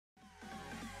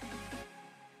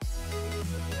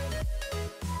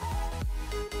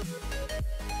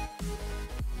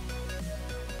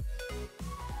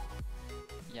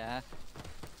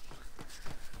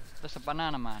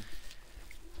banana man.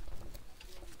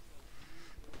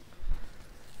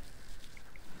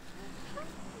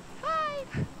 Hi!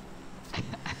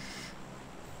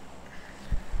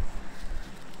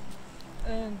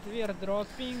 And we are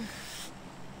dropping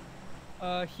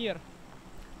here.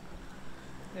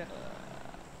 There.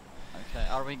 Okay,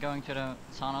 are we going to the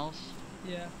tunnels?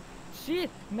 Yeah. Shit!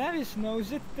 Navis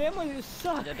knows it. Demo, you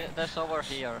suck. Yeah, there's over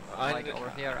here. Like over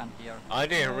here and here. I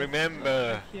didn't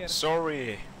remember. Here.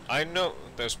 Sorry. I know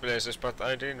those places, but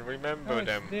I didn't remember No,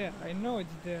 them. it's there. I know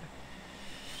it's there.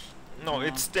 No,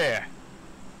 it's there.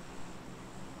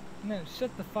 No,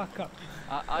 shut the fuck up.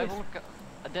 I will go.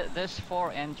 There's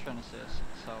 4 entrances,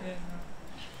 so Yeah,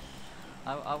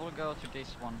 no. I will go to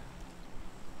this one.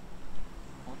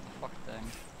 What the fuck, then?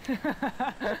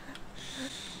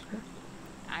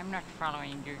 I'm not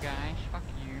following you guys. Fuck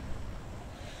you.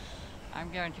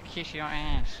 I'm going to kiss your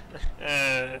ass.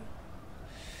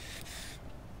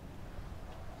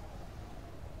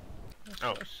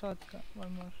 Oh. A shotgun.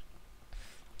 One more.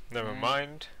 Never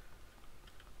mind.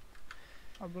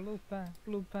 A blue pants.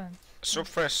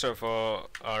 Suppressor for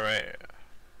RA.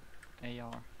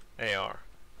 AR. AR.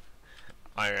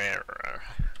 IR.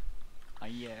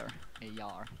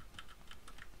 AR.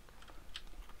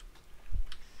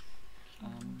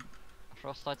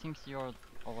 Frost, I think you're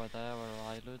over there where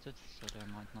I looted, so there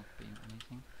might not be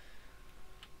anything.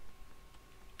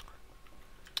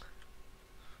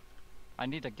 I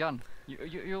need a gun.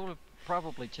 You will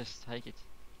probably just take it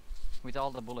with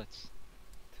all the bullets.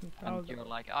 And you're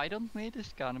like, I don't need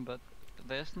this gun, but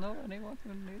there's no anyone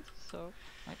who needs it, so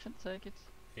I can take it.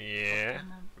 Yeah,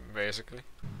 basically.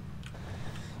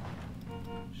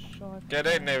 Shotgun. Get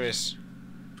in, Nevis.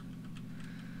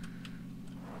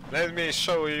 Let me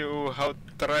show you how to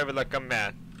drive like a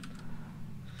man.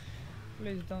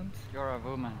 Please don't. You're a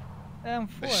woman.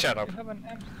 M4. Shut up. You have an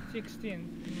M16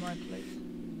 in my place.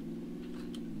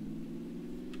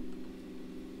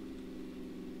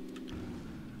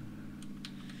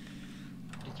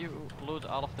 Did you loot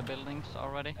all of the buildings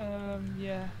already?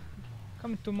 Yeah.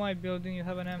 Come to my building, you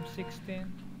have an M16.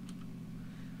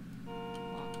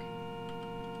 Fuck.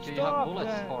 Do you Stop have bullets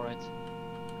that. for it?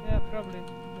 Yeah, probably.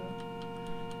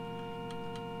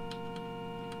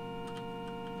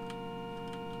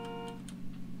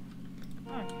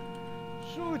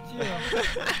 Shoot you!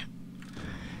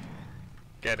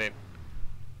 Get in.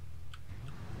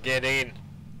 Get in.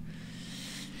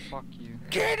 Fuck you.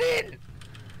 Get in!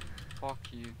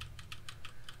 Fuck you.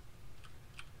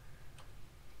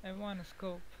 I want a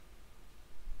scope.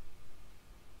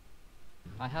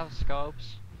 I have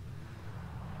scopes.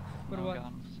 For No what?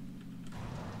 guns.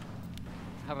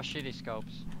 I have a shitty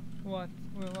scopes. What?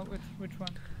 Which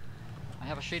one? I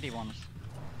have a shitty ones.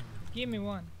 Give me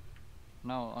one.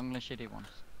 No, only shitty ones.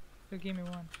 So give me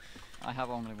one. I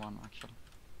have only one actually.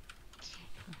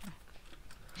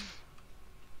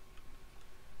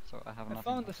 So I have nothing. I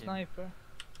found a to give. sniper.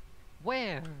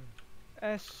 Where?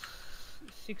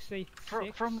 S686.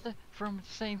 From the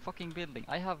same fucking building.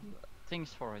 I have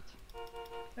things for it.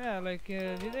 Yeah, like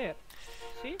there.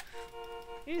 See?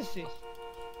 Easy.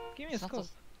 Give me a It's not scope.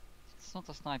 It's not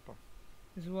a sniper.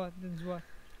 This is what? This is what?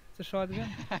 It's a shotgun.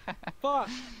 Fuck!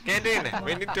 Get in!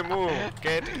 We need to move!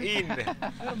 Get in!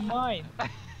 You're mine. I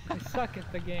suck at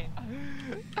the game.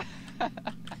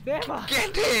 Damn it!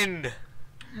 Get in!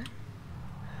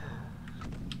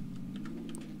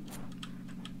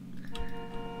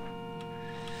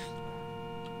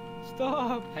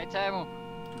 Stop! Hey Teemu,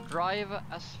 drive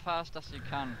as fast as you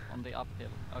can on the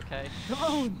uphill, okay?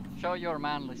 Don't! Show your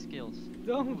manly skills.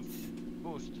 Don't!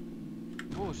 Boost.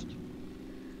 Boost.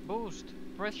 Boost.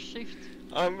 Press shift.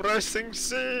 I'm rushing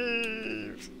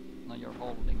safe! No, you're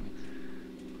holding it.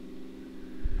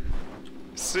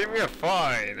 See, we are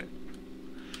fine!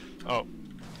 Oh.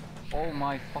 Oh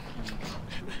my fucking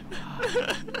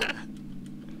god.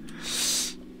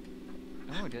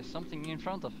 Oh, there's something in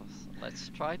front of us. Let's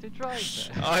try to drive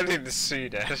there. I didn't see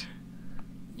that.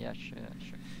 Yeah, sure.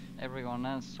 Everyone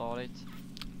else saw it.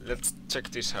 Let's check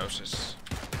these houses.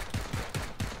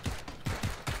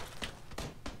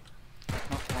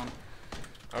 Not one.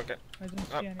 Okay. I don't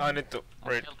see any. I need to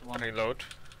I killed one. reload.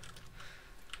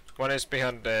 One is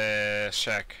behind the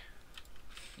shack.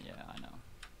 Yeah, I know.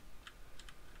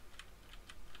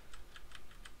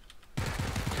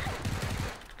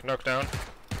 Knock down.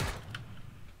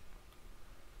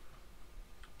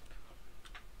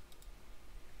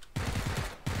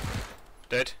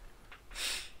 Dead.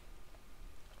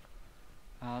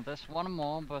 There's one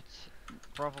more, but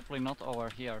probably not over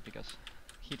here because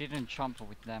he didn't jump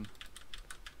with them.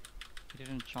 He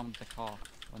didn't jump the car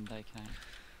when they came.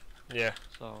 Yeah.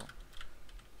 So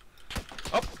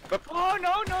Up, up. Oh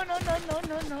no no no no no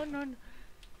no no no no.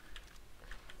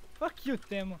 Fuck you,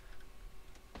 Temo.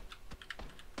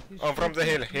 Oh, from the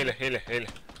hill.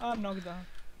 I'm knocked down.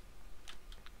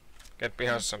 Get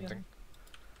behind something.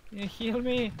 Yeah, heal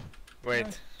me.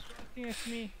 Wait. Shooting at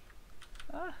me.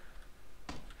 Ah.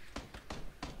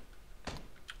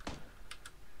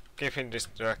 Keep him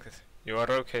distracted. You are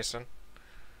okay, son.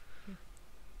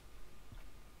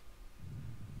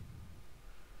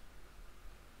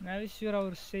 Now this you're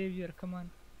our savior, come on.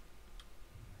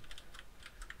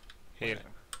 Hill.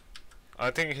 I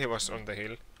think he was on the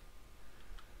hill.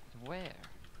 Where?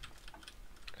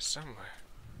 Somewhere.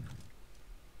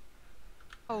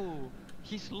 Oh,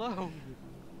 he's low.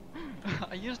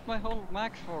 I used my whole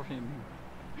max for him.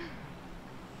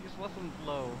 He wasn't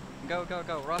low. Go, go,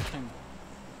 go, rush him.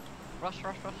 Rush.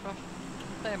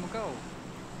 Them, go.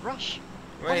 Rush!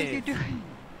 Wait. What are you doing?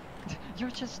 You're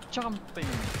just jumping.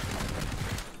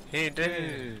 He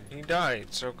did. He died,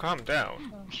 so calm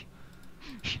down.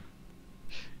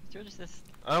 You're just...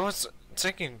 I was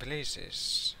checking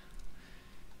places.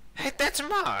 Hey, that's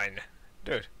mine!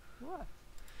 Dude. What?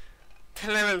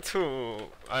 The level 2,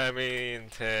 I mean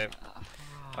the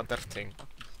other thing. Fuck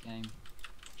this game.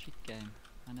 Shit game.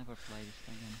 I never play this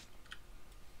again.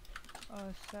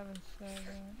 Oh, 7-7.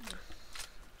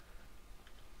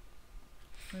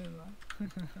 Never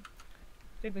mind.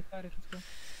 Take the car, let's go.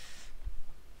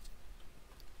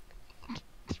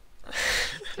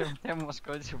 Them was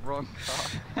going to the wrong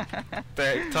car.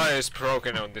 The tire is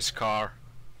broken on this car.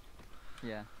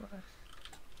 Yeah.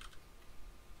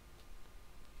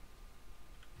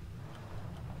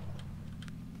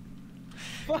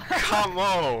 Come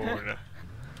on!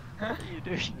 What are you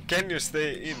doing? Can you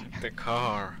stay in the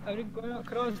car? Are we going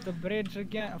across the bridge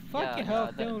again? Fucking yeah, hell,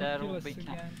 they will there kill will us be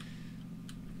again.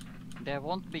 There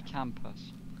won't be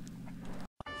campers.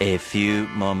 A few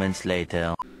moments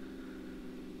later.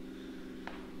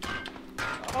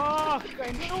 Oh,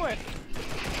 I knew it!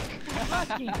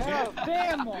 Fucking hell,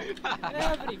 damn it!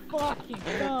 Every fucking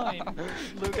time!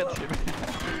 Look at him.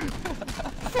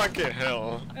 Fucking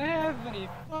hell. Every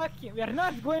fucking... We are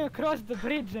not going across the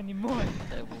bridge anymore!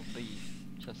 There will be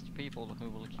just people who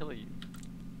will kill you.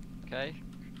 Okay?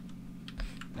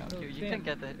 No, Oh, you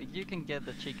can get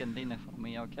the chicken dinner for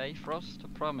me, okay? Frost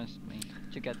promised me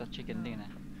to get the chicken dinner.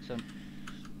 So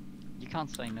you can't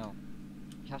say no.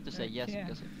 You have to say yes Yeah.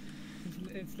 because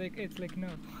It's like no.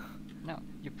 no,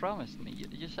 you promised me.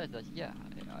 You said that yeah,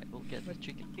 I will get the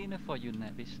chicken dinner for you,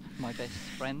 Nevis, my best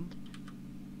friend.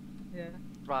 Yeah,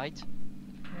 Right?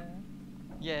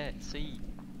 yeah. Yeah, see.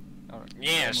 Or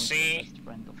Yeah, Ramon's the see? best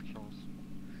friend of yours,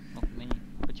 not me.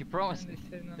 But you promised And me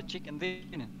they said no. the chicken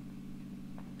dinner.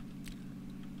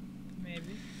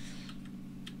 Maybe.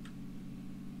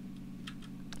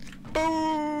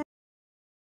 Boom!